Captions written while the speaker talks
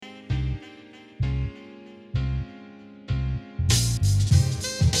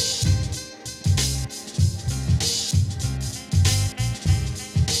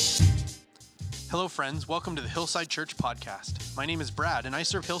Hello friends, welcome to the Hillside Church podcast. My name is Brad and I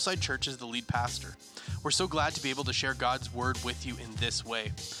serve Hillside Church as the lead pastor. We're so glad to be able to share God's word with you in this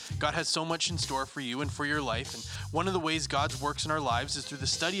way. God has so much in store for you and for your life, and one of the ways God works in our lives is through the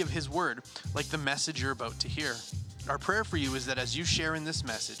study of His word, like the message you're about to hear. Our prayer for you is that as you share in this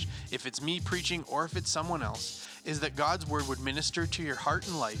message, if it's me preaching or if it's someone else, is that God's word would minister to your heart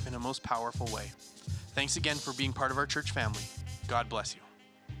and life in a most powerful way. Thanks again for being part of our church family. God bless you.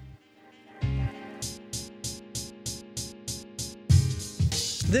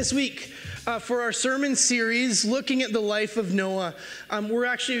 This week, for our sermon series, looking at the life of Noah,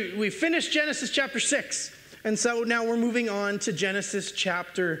 we finished Genesis chapter 6, and so now we're moving on to Genesis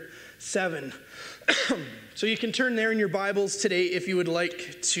chapter 7. So you can turn there in your Bibles today if you would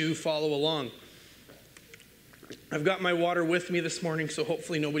like to follow along. I've got my water with me this morning, so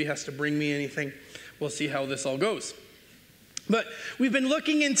hopefully nobody has to bring me anything. We'll see how this all goes. But we've been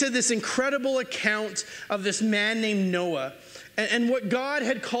looking into this incredible account of this man named Noah, and what God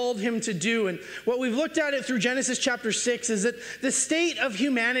had called him to do. And what we've looked at it through Genesis chapter 6 is that the state of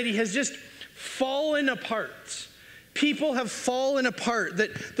humanity has just fallen apart. People have fallen apart,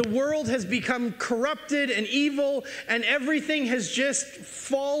 that the world has become corrupted and evil, and everything has just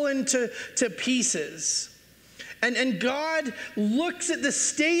fallen to pieces. And God looks at the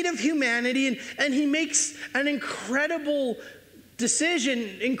state of humanity and He makes an incredible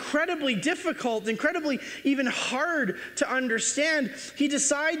decision, incredibly difficult, incredibly even hard to understand. He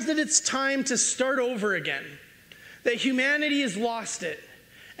decides that it's time to start over again, that humanity has lost it,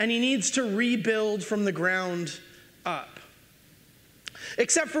 and He needs to rebuild from the ground up.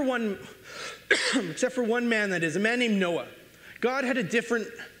 Except for one man, that is, a man named Noah. God had a different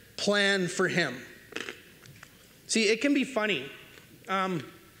plan for him. See, it can be funny.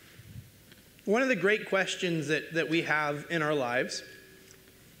 One of the great questions that we have in our lives,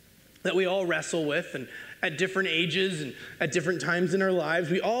 that we all wrestle with, and at different ages and at different times in our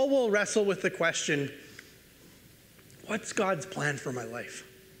lives, we all will wrestle with the question, what's God's plan for my life?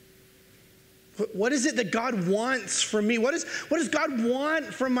 What is it that God wants from me? What does God want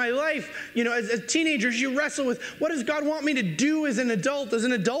from my life? You know, as teenagers, you wrestle with, what does God want me to do as an adult? As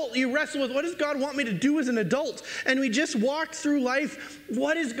an adult, you wrestle with, what does God want me to do as an adult? And we just walk through life,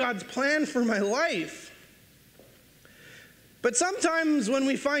 what is God's plan for my life? But sometimes when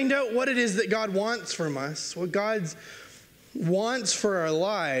we find out what it is that God wants from us, what God wants for our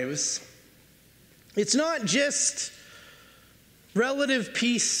lives, it's not just relative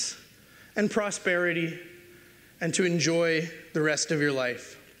peace and prosperity, and to enjoy the rest of your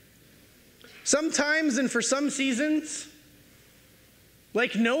life. Sometimes, and for some seasons,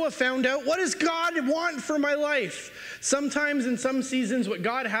 like Noah found out, what does God want for my life? Sometimes in some seasons, what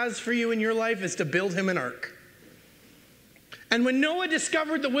God has for you in your life is to build him an ark. And when Noah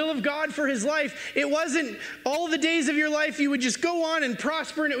discovered the will of God for his life, it wasn't all the days of your life you would just go on and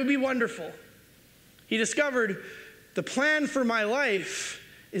prosper and it would be wonderful. He discovered the plan for my life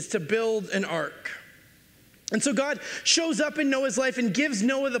is to build an ark. And so God shows up in Noah's life and gives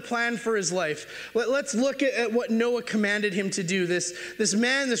Noah the plan for his life. Let's look at what Noah commanded him to do. This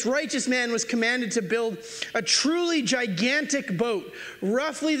righteous man was commanded to build a truly gigantic boat,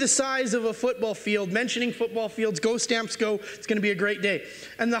 roughly the size of a football field. Mentioning football fields, go Stamps go. It's going to be a great day.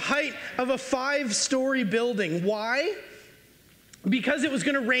 And the height of a 5-story building. Why? Because it was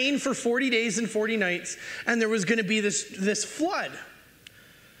going to rain for 40 days and 40 nights, and there was going to be this flood.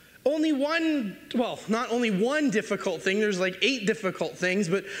 Not only one difficult thing, there's like 8 difficult things,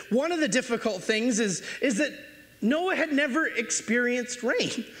 but one of the difficult things is that Noah had never experienced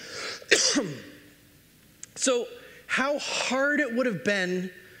rain. So how hard it would have been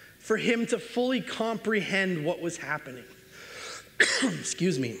for him to fully comprehend what was happening.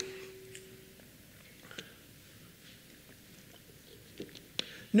 Excuse me.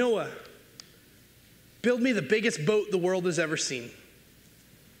 Noah, build me the biggest boat the world has ever seen,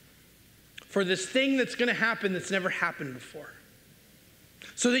 for this thing that's going to happen that's never happened before,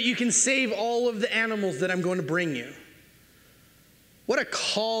 so that you can save all of the animals that I'm going to bring you. What a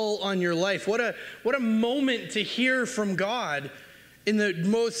call on your life. What a moment to hear from God in the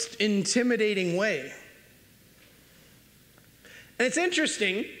most intimidating way. And it's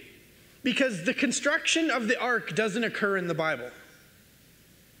interesting because the construction of the ark doesn't occur in the Bible.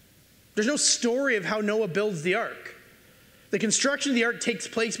 There's no story of how Noah builds the ark. The construction of the ark takes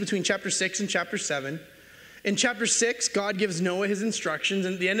place between chapter 6 and chapter 7. In chapter 6, God gives Noah his instructions.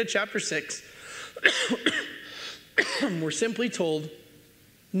 And at the end of chapter 6, we're simply told,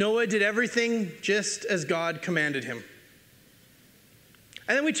 Noah did everything just as God commanded him.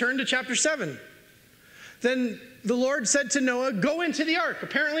 And then we turn to chapter 7. Then the Lord said to Noah, go into the ark.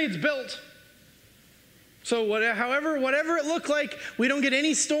 Apparently it's built. So whatever it looked like, we don't get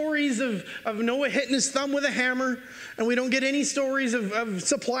any stories of Noah hitting his thumb with a hammer, and we don't get any stories of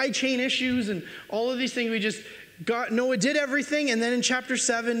supply chain issues and all of these things. We just Noah did everything, and then in chapter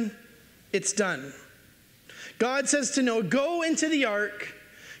 7, it's done. God says to Noah, go into the ark,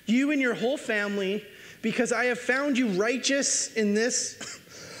 you and your whole family, because I have found you righteous in this,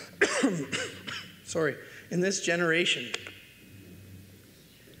 in this generation.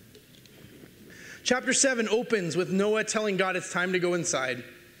 Chapter 7 opens with Noah telling God it's time to go inside.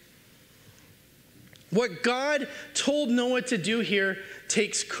 What God told Noah to do here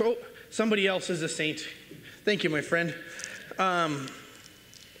takes... somebody else is a saint. Thank you, my friend.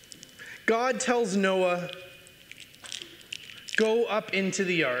 God tells Noah, go up into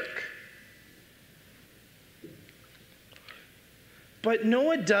the ark. But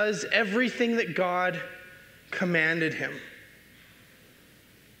Noah does everything that God commanded him.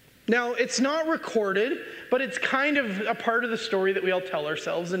 Now, it's not recorded, but it's kind of a part of the story that we all tell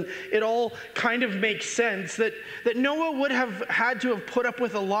ourselves, and it all kind of makes sense that Noah would have had to have put up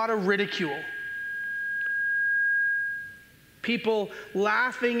with a lot of ridicule. People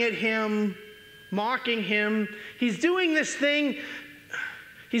laughing at him, mocking him. He's doing this thing.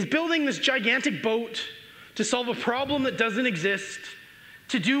 He's building this gigantic boat to solve a problem that doesn't exist,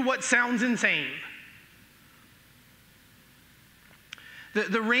 to do what sounds insane.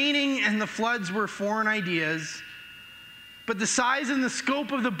 The raining and the floods were foreign ideas, but the size and the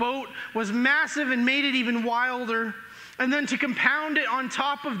scope of the boat was massive and made it even wilder. And then to compound it on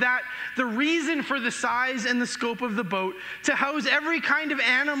top of that, the reason for the size and the scope of the boat, to house every kind of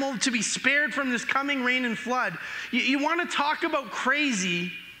animal to be spared from this coming rain and flood. You want to talk about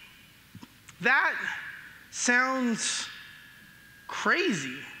crazy? That sounds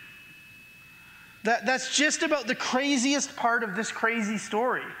crazy. That's just about the craziest part of this crazy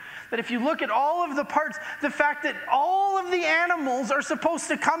story. That if you look at all of the parts, the fact that all of the animals are supposed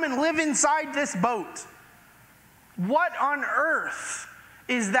to come and live inside this boat. What on earth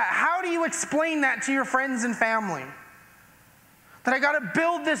is that? How do you explain that to your friends and family? That I got to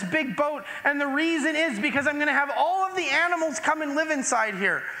build this big boat, and the reason is because I'm going to have all of the animals come and live inside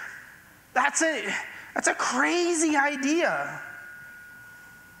here. That's a crazy idea.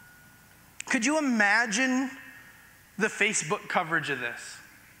 Could you imagine the Facebook coverage of this?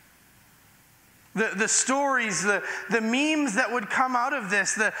 The stories, the memes that would come out of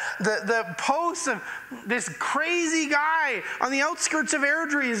this, the posts of this crazy guy on the outskirts of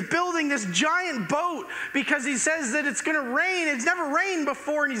Airdrie is building this giant boat because he says that it's going to rain. It's never rained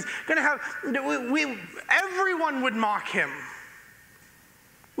before, and he's going to have... everyone would mock him.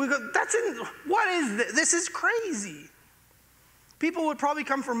 We go, what is this? This is crazy. People would probably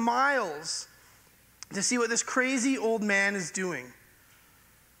come for miles to see what this crazy old man is doing.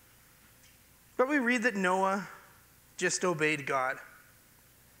 But we read that Noah just obeyed God.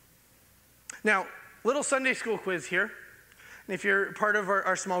 Now, little Sunday school quiz here. And if you're part of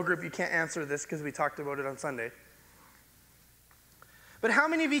our small group, you can't answer this because we talked about it on Sunday. But how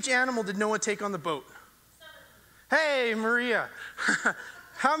many of each animal did Noah take on the boat? 7. Hey, Maria.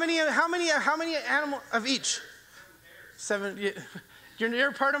 How many animal of each? 7.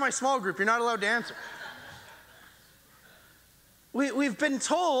 You're part of my small group. You're not allowed to answer. We've been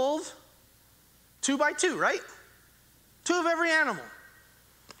told 2 by 2, right? 2 of every animal.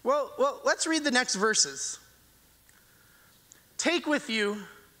 Well, let's read the next verses. Take with you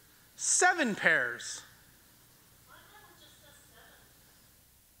 7 pairs.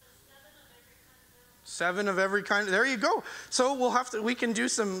 7 of every kind. There you go. So we can do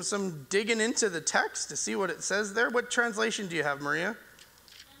some digging into the text to see what it says there. What translation do you have, Maria?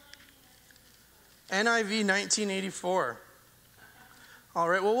 NIV 1984. All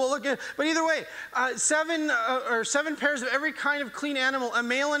right, well, we'll look at, but either way, 7 pairs of every kind of clean animal, a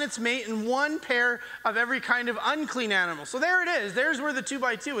male and its mate, and 1 pair of every kind of unclean animal. So there it is. There's where the 2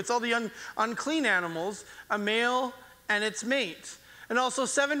 by 2. It's all the unclean animals, a male and its mate. And also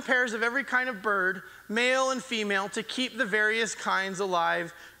 7 pairs of every kind of bird, male and female, to keep the various kinds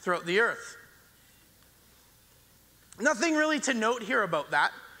alive throughout the earth. Nothing really to note here about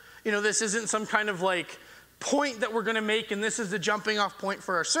that. This isn't some kind of point that we're going to make, and this is the jumping off point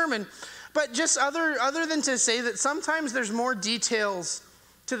for our sermon. But just other than to say that sometimes there's more details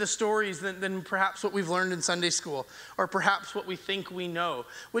to the stories than perhaps what we've learned in Sunday school, or perhaps what we think we know,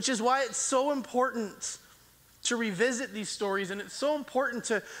 which is why it's so important to revisit these stories, and it's so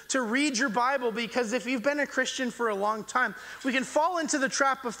important to read your Bible, because if you've been a Christian for a long time, we can fall into the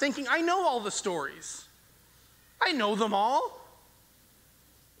trap of thinking, I know all the stories. I know them all.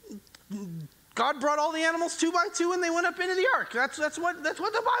 God brought all the animals 2 by 2 and they went up into the ark. That's what the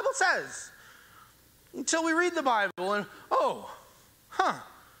Bible says. until we read the Bible and,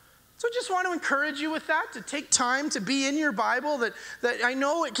 So I just want to encourage you with that, to take time to be in your Bible, that I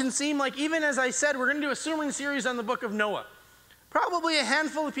know it can seem like, even as I said, we're going to do a sermon series on the book of Noah. Probably a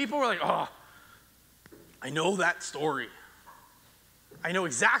handful of people were like, I know that story. I know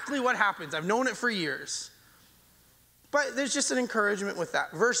exactly what happens. I've known it for years. But there's just an encouragement with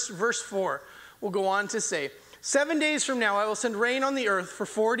that. Verse 4 will go on to say, 7 days from now I will send rain on the earth for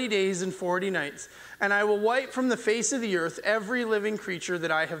 40 days and 40 nights, and I will wipe from the face of the earth every living creature that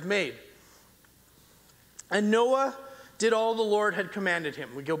I have made. And Noah did all the Lord had commanded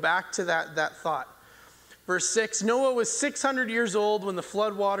him. We go back to that thought. Verse 6, Noah was 600 years old when the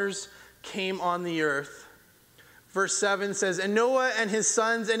noah came on the earth. Verse 7 says, and Noah and his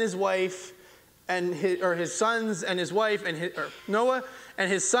sons and his wife, Noah and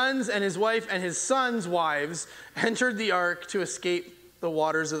his sons and his wife and his sons' wives entered the ark to escape the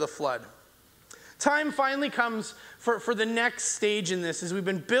waters of the flood. Time finally comes for the next stage in this, as we've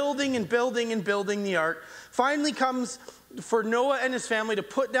been building and building and building the ark. Finally comes for Noah and his family to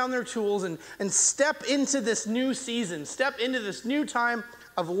put down their tools and step into this new season, step into this new time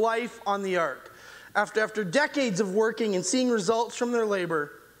of life on the ark. After decades of working and seeing results from their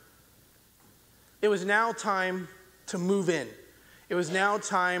labor, it was now time to move in. It was now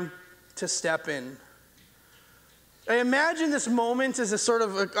time to step in. I imagine this moment as a sort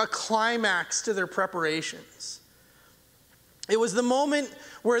of a climax to their preparations. It was the moment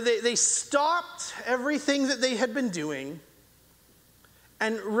where they stopped everything that they had been doing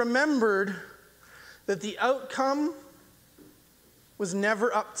and remembered that the outcome was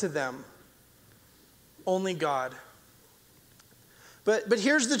never up to them, only God. But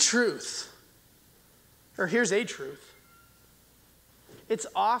here's the truth. Or here's a truth. It's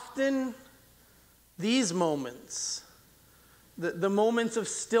often these moments, the moments of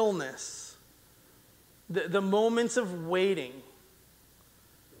stillness, the moments of waiting,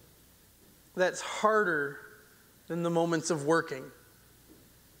 that's harder than the moments of working.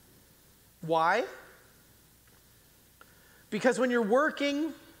 Why? Because when you're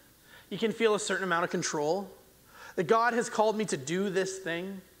working, you can feel a certain amount of control. That God has called me to do this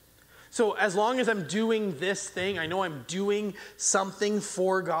thing. So as long as I'm doing this thing, I know I'm doing something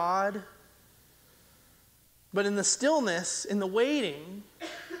for God. But in the stillness, in the waiting,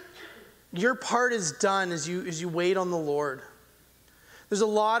 your part is done as you wait on the Lord. There's a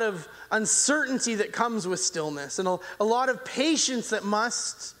lot of uncertainty that comes with stillness, and a lot of patience that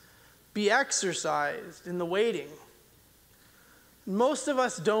must be exercised in the waiting. Most of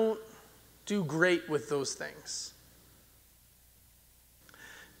us don't do great with those things.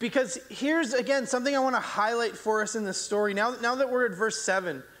 Because here's, again, something I want to highlight for us in this story. Now that we're at verse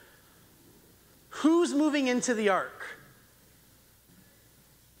 7, who's moving into the ark?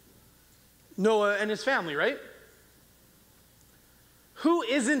 Noah and his family, right? Who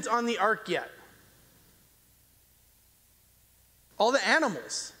isn't on the ark yet? All the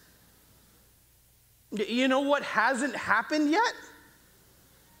animals. You know what hasn't happened yet?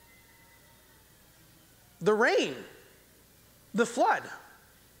 The rain, the flood.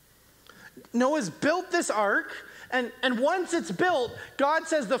 Noah's built this ark, and once it's built, God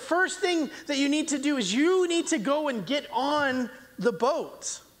says the first thing that you need to do is you need to go and get on the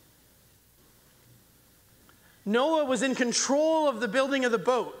boat. Noah was in control of the building of the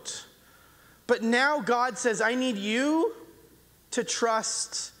boat, but now God says, I need you to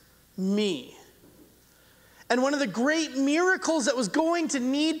trust me. And one of the great miracles that was going to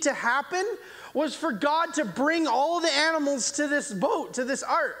need to happen was for God to bring all the animals to this boat, to this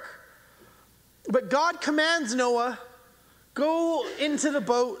ark. But God commands Noah, go into the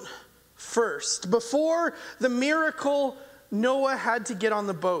boat first. Before the miracle, Noah had to get on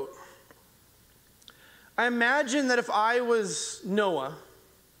the boat. I imagine that if I was Noah,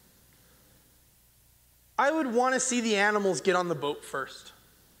 I would want to see the animals get on the boat first.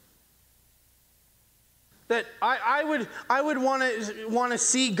 That I would want to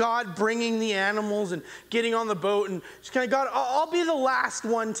see God bringing the animals and getting on the boat, and just kind of, God, I'll be the last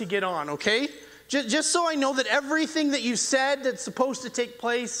one to get on, okay? Just so I know that everything that you said that's supposed to take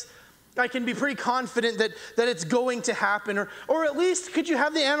place, I can be pretty confident that it's going to happen. Or at least could you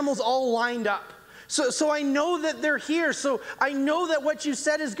have the animals all lined up? So I know that they're here. So I know that what you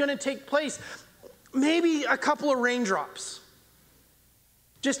said is going to take place. Maybe a couple of raindrops.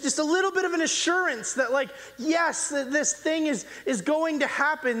 Just a little bit of an assurance that, like, yes, that this thing is going to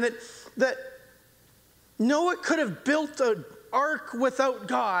happen. That Noah could have built an ark without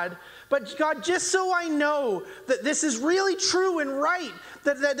God. But God, just so I know that this is really true and right,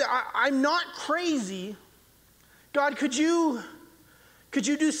 that I'm not crazy, God, could you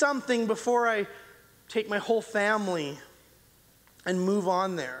do something before I take my whole family and move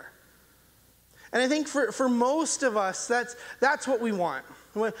on there. And I think for most of us, that's what we want.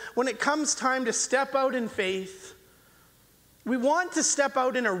 When it comes time to step out in faith, we want to step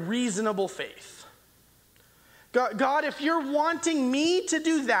out in a reasonable faith. God, if you're wanting me to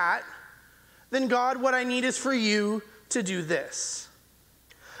do that, then God, what I need is for you to do this.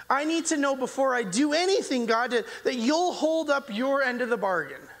 I need to know before I do anything, God, that you'll hold up your end of the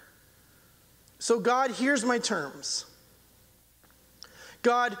bargain. So God, here's my terms.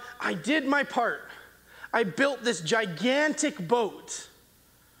 God, I did my part. I built this gigantic boat.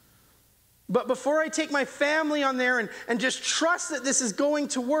 But before I take my family on there and just trust that this is going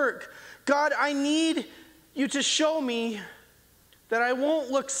to work, God, I need you to show me that I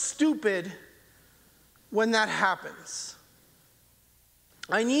won't look stupid when that happens.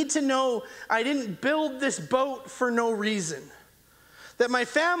 I need to know I didn't build this boat for no reason. That my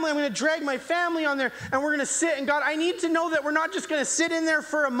family, I'm going to drag my family on there and we're going to sit. And God, I need to know that we're not just going to sit in there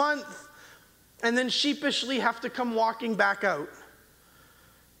for a month and then sheepishly have to come walking back out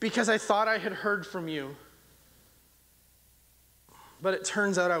because I thought I had heard from you. But it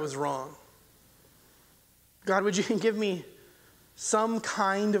turns out I was wrong. God, would you give me some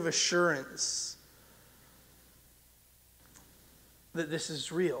kind of assurance that this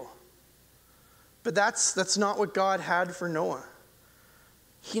is real? But that's not what God had for Noah.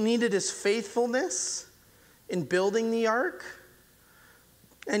 He needed his faithfulness in building the ark,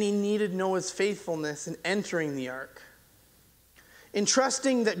 and he needed Noah's faithfulness in entering the ark. In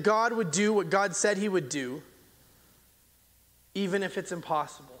trusting that God would do what God said he would do, even if it's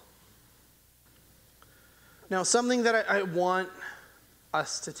impossible. Now, something that I want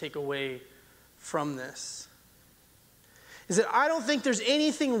us to take away from this is that I don't think there's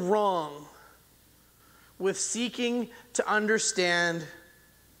anything wrong with seeking to understand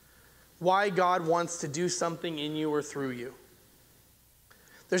why God wants to do something in you or through you.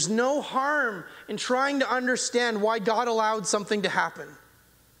 There's no harm in trying to understand why God allowed something to happen.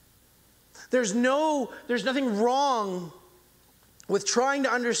 There's nothing wrong with trying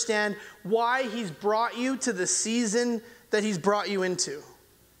to understand why he's brought you to the season that he's brought you into.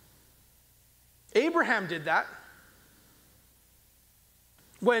 Abraham did that.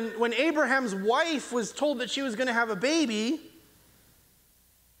 When Abraham's wife was told that she was going to have a baby,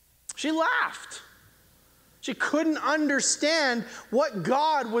 she laughed. She couldn't understand what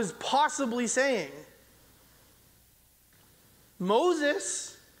God was possibly saying.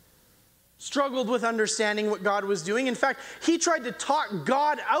 Moses struggled with understanding what God was doing. In fact, he tried to talk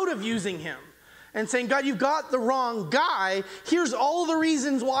God out of using him and saying, God, you've got the wrong guy. Here's all the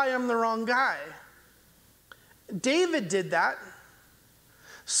reasons why I'm the wrong guy. David did that.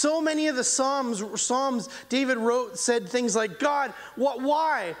 So many of the Psalms David wrote said things like, God,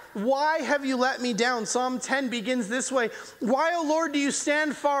 why? Why have you let me down? Psalm 10 begins this way. Why, O Lord, do you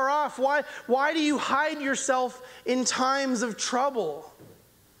stand far off? Why do you hide yourself in times of trouble?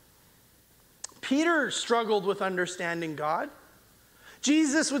 Peter struggled with understanding God.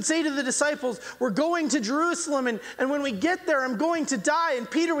 Jesus would say to the disciples, we're going to Jerusalem, and when we get there, I'm going to die. And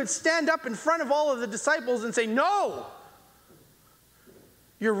Peter would stand up in front of all of the disciples and say, no,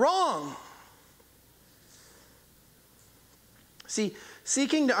 you're wrong. See,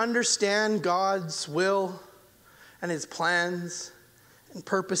 seeking to understand God's will and his plans and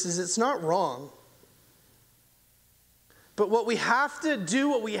purposes, it's not wrong. But what we have to do,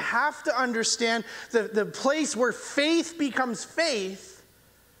 what we have to understand, the place where faith becomes faith,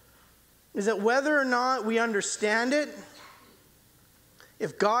 is that whether or not we understand it,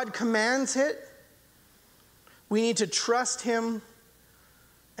 if God commands it, we need to trust him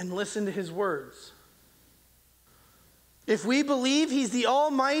and listen to his words. If we believe he's the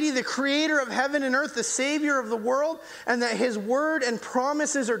Almighty, the creator of heaven and earth, the Savior of the world, and that his word and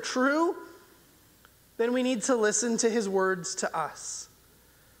promises are true, then we need to listen to his words to us.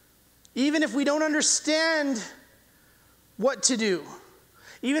 Even if we don't understand what to do,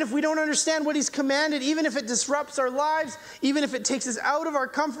 even if we don't understand what he's commanded, even if it disrupts our lives, even if it takes us out of our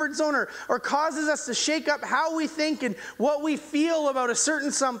comfort zone or causes us to shake up how we think and what we feel about a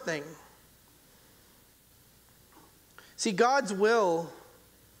certain something. See, God's will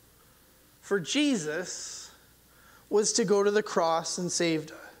for Jesus was to go to the cross and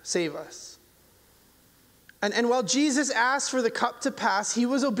save us. And while Jesus asked for the cup to pass, he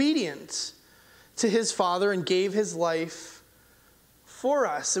was obedient to his Father and gave his life for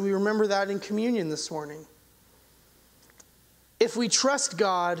us. And we remember that in communion this morning. If we trust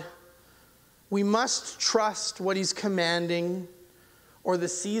God, we must trust what he's commanding or the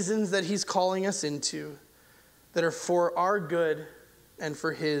seasons that he's calling us into that are for our good and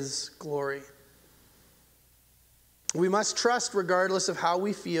for his glory. We must trust regardless of how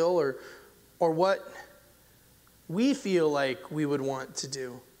we feel or what we feel like we would want to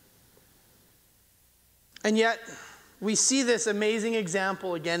do. And yet, we see this amazing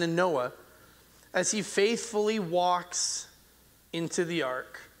example again in Noah as he faithfully walks into the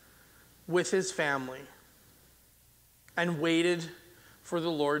ark with his family and waited for the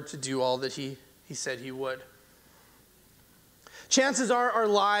Lord to do all that he said he would. Chances are our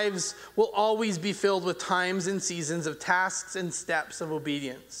lives will always be filled with times and seasons of tasks and steps of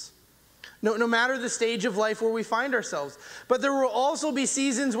obedience. No matter the stage of life where we find ourselves. But there will also be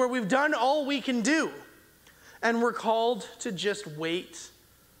seasons where we've done all we can do, and we're called to just wait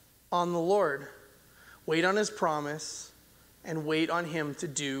on the Lord. Wait on his promise, and wait on him to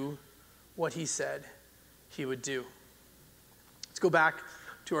do what he said he would do. Let's go back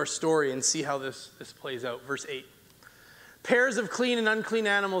to our story and see how this plays out. Verse 8. Pairs of clean and unclean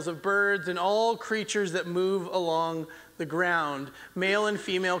animals, of birds, and all creatures that move along the ground, male and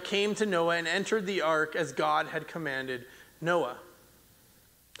female, came to Noah and entered the ark as God had commanded Noah.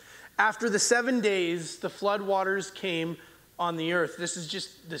 After the 7 days, the flood waters came on the earth. This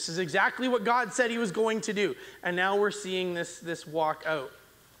is exactly what God said he was going to do. And now we're seeing this walk out.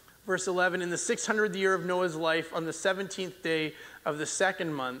 Verse 11, in the 600th year of Noah's life, on the 17th day of the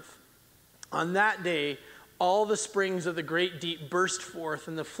second month, on that day, all the springs of the great deep burst forth,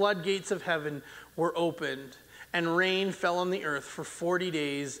 and the floodgates of heaven were opened, and rain fell on the earth for 40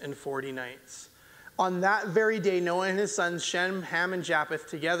 days and 40 nights. On that very day, Noah and his sons, Shem, Ham, and Japheth,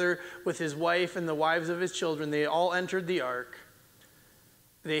 together with his wife and the wives of his children, they all entered the ark.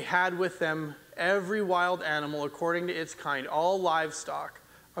 They had with them every wild animal according to its kind, all livestock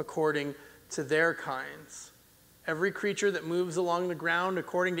according to their kinds. Every creature that moves along the ground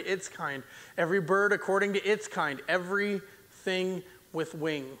according to its kind. Every bird according to its kind. Everything with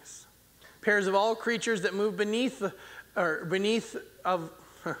wings. Pairs of all creatures that move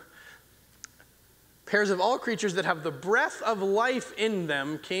pairs of all creatures that have the breath of life in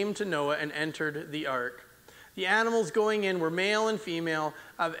them came to Noah and entered the ark. The animals going in were male and female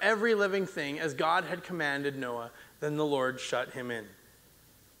of every living thing as God had commanded Noah. Then the Lord shut him in.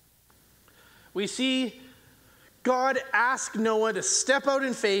 We see God asked Noah to step out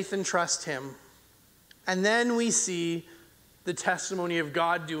in faith and trust him. And then we see the testimony of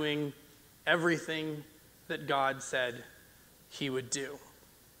God doing everything that God said he would do.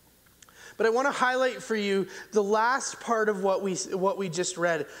 But I want to highlight for you the last part of what we just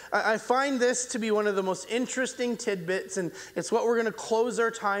read. I find this to be one of the most interesting tidbits, and it's what we're going to close our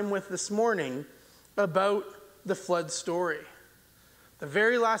time with this morning about the flood story. The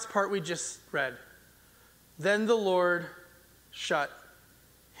very last part we just read. Then the Lord shut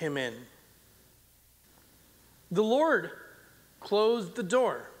him in. The Lord closed the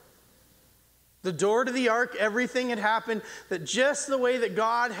door. The door to the ark, everything had happened that just the way that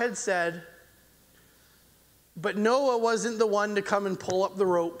God had said. But Noah wasn't the one to come and pull up the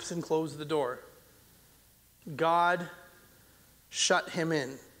ropes and close the door. God shut him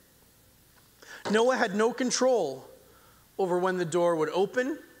in. Noah had no control over when the door would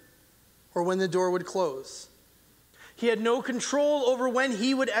open or when the door would close. He had no control over when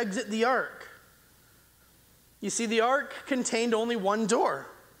he would exit the ark. You see, the ark contained only one door,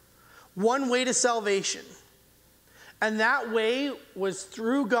 one way to salvation. And that way was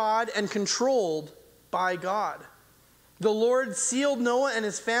through God and controlled by God. The Lord sealed Noah and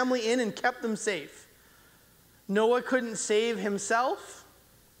his family in and kept them safe. Noah couldn't save himself.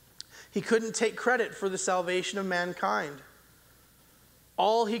 He couldn't take credit for the salvation of mankind.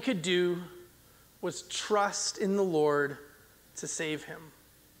 All he could do was trust in the Lord to save him.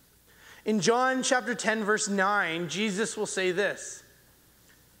 In John chapter 10, verse 9, Jesus will say this,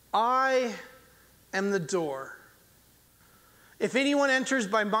 I am the door. If anyone enters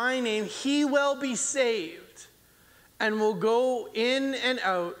by my name, he will be saved and will go in and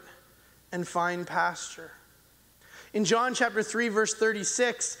out and find pasture. In John chapter 3, verse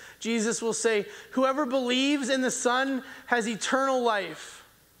 36, Jesus will say, whoever believes in the Son has eternal life.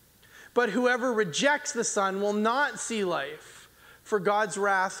 But whoever rejects the Son will not see life, for God's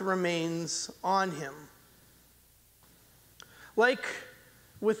wrath remains on him. Like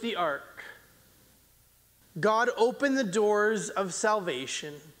with the ark, God opened the doors of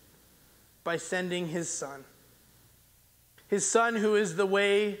salvation by sending his Son. His Son who is the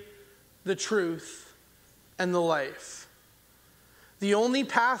way, the truth, and the life. The only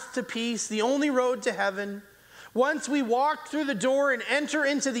path to peace, the only road to heaven. Once we walk through the door and enter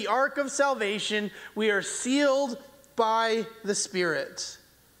into the ark of salvation, we are sealed by the Spirit,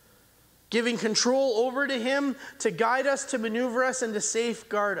 giving control over to him to guide us, to maneuver us, and to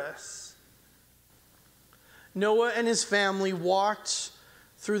safeguard us. Noah and his family walked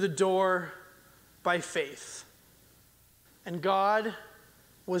through the door by faith, and God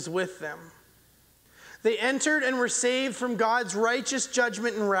was with them. They entered and were saved from God's righteous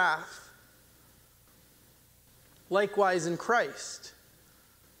judgment and wrath. Likewise, in Christ,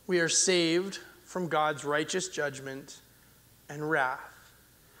 we are saved from God's righteous judgment and wrath.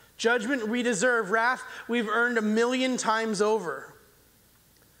 Judgment we deserve, wrath we've earned 1,000,000 times over.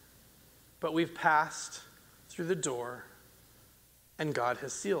 But we've passed through the door, and God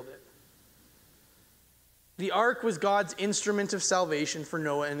has sealed it. The ark was God's instrument of salvation for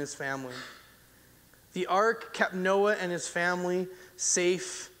Noah and his family. The ark kept Noah and his family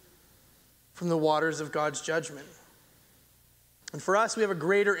safe from the waters of God's judgment. And for us, we have a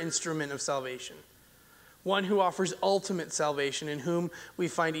greater instrument of salvation, one who offers ultimate salvation, in whom we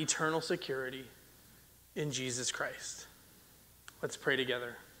find eternal security in Jesus Christ. Let's pray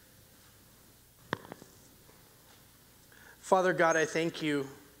together. Father God, I thank you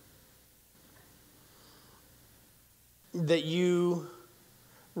that you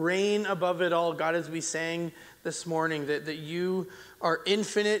reign above it all. God, as we sang this morning, that you are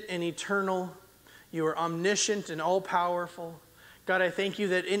infinite and eternal. You are omniscient and all-powerful. God, I thank you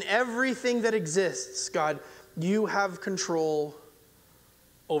that in everything that exists, God, you have control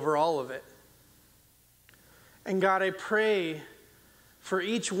over all of it. And God, I pray for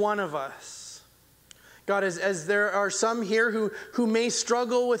each one of us. God, as there are some here who may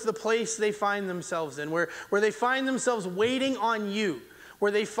struggle with the place they find themselves in, where they find themselves waiting on you,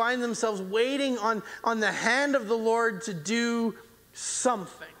 where they find themselves waiting on the hand of the Lord to do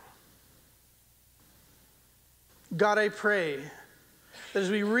something. God, I pray that as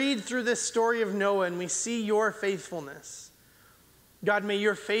we read through this story of Noah and we see your faithfulness, God, may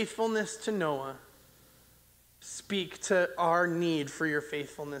your faithfulness to Noah speak to our need for your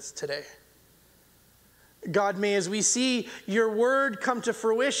faithfulness today. God, may as we see your word come to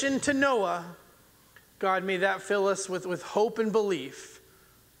fruition to Noah, God, may that fill us with hope and belief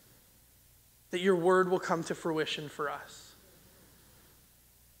that your word will come to fruition for us.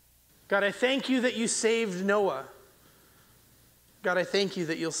 God, I thank you that you saved Noah. God, I thank you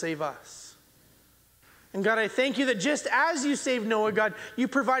that you'll save us. And God, I thank you that just as you saved Noah, God, you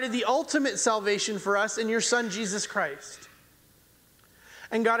provided the ultimate salvation for us in your Son, Jesus Christ.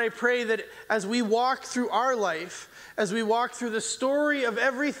 And God, I pray that as we walk through our life, as we walk through the story of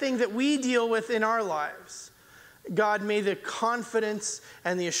everything that we deal with in our lives, God, may the confidence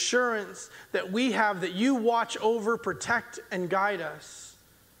and the assurance that we have that you watch over, protect, and guide us,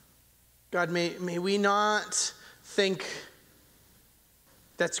 God, may we not think,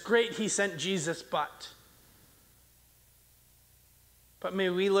 that's great, he sent Jesus, but may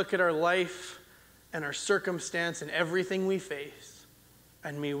we look at our life and our circumstance and everything we face,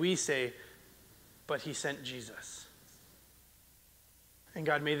 and may we say, but he sent Jesus. And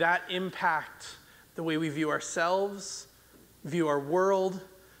God, may that impact the way we view ourselves, view our world,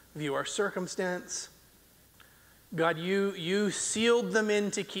 view our circumstance. God, you sealed them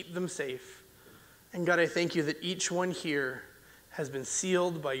in to keep them safe. And God, I thank you that each one here has been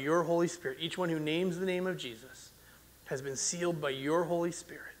sealed by your Holy Spirit. Each one who names the name of Jesus has been sealed by your Holy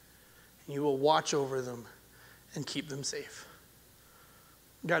Spirit. And you will watch over them and keep them safe.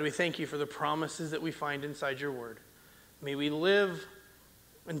 God, we thank you for the promises that we find inside your word. May we live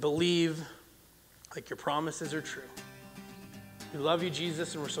and believe like your promises are true. We love you,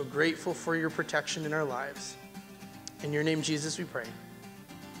 Jesus, and we're so grateful for your protection in our lives. In your name, Jesus, we pray.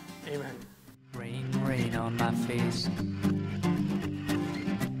 Amen. Rain, rain on my face.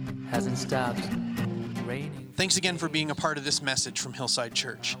 Hasn't stopped raining. Thanks again for being a part of this message from Hillside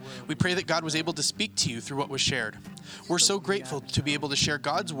Church. We pray that God was able to speak to you through what was shared. We're so grateful to be able to share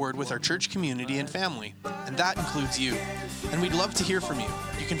God's word with our church community and family, and that includes you. And we'd love to hear from you.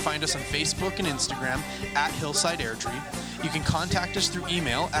 You can find us on Facebook and Instagram at Hillside Airdrie. You can contact us through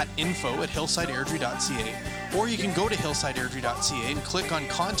email at info@hillsideairdrie.ca, or you can go to hillsideairdrie.ca and click on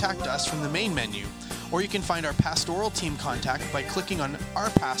Contact Us from the main menu. Or you can find our pastoral team contact by clicking on Our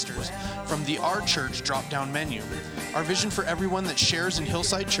Pastors from the Our Church drop-down menu. Our vision for everyone that shares in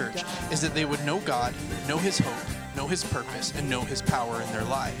Hillside Church is that they would know God, know His hope, know His purpose, and know His power in their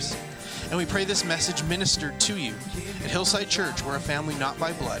lives. And we pray this message ministered to you. At Hillside Church, we're a family not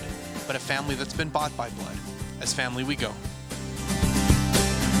by blood, but a family that's been bought by blood. As family we go.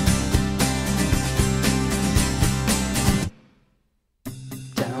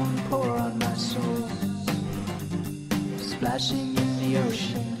 Downpour on my soul, splashing in the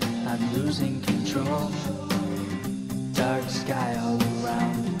ocean, I'm losing control. Dark sky all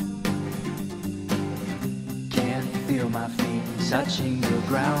around, can't feel my feet touching the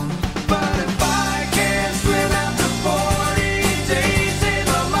ground. But if I can't swim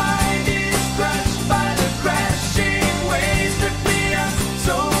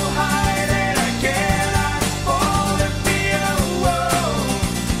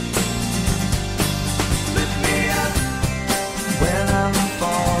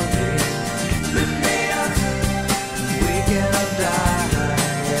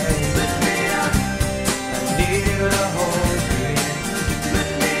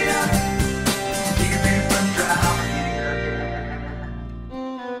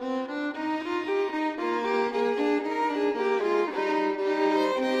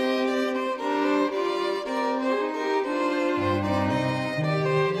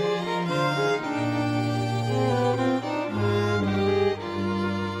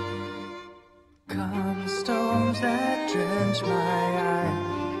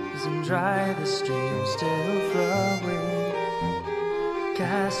dry, the stream still flowing,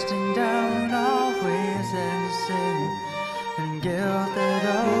 casting down all waves and sin and guilt that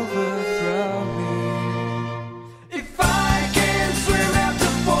overthrow me. If I can swim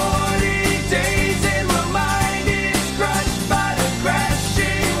after 40 days and my mind is crushed by the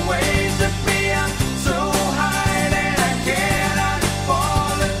crashing waves, lift me up so high that I cannot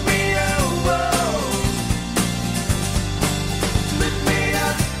fall. Lift me over, lift me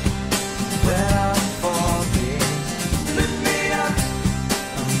up when I'm falling. Lift me up,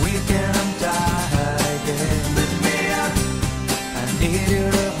 I'm weak and I'm dying. Lift me up, I need you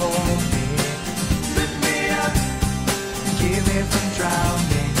to hold me. Lift me up, keep me from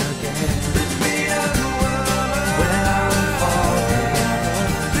drowning.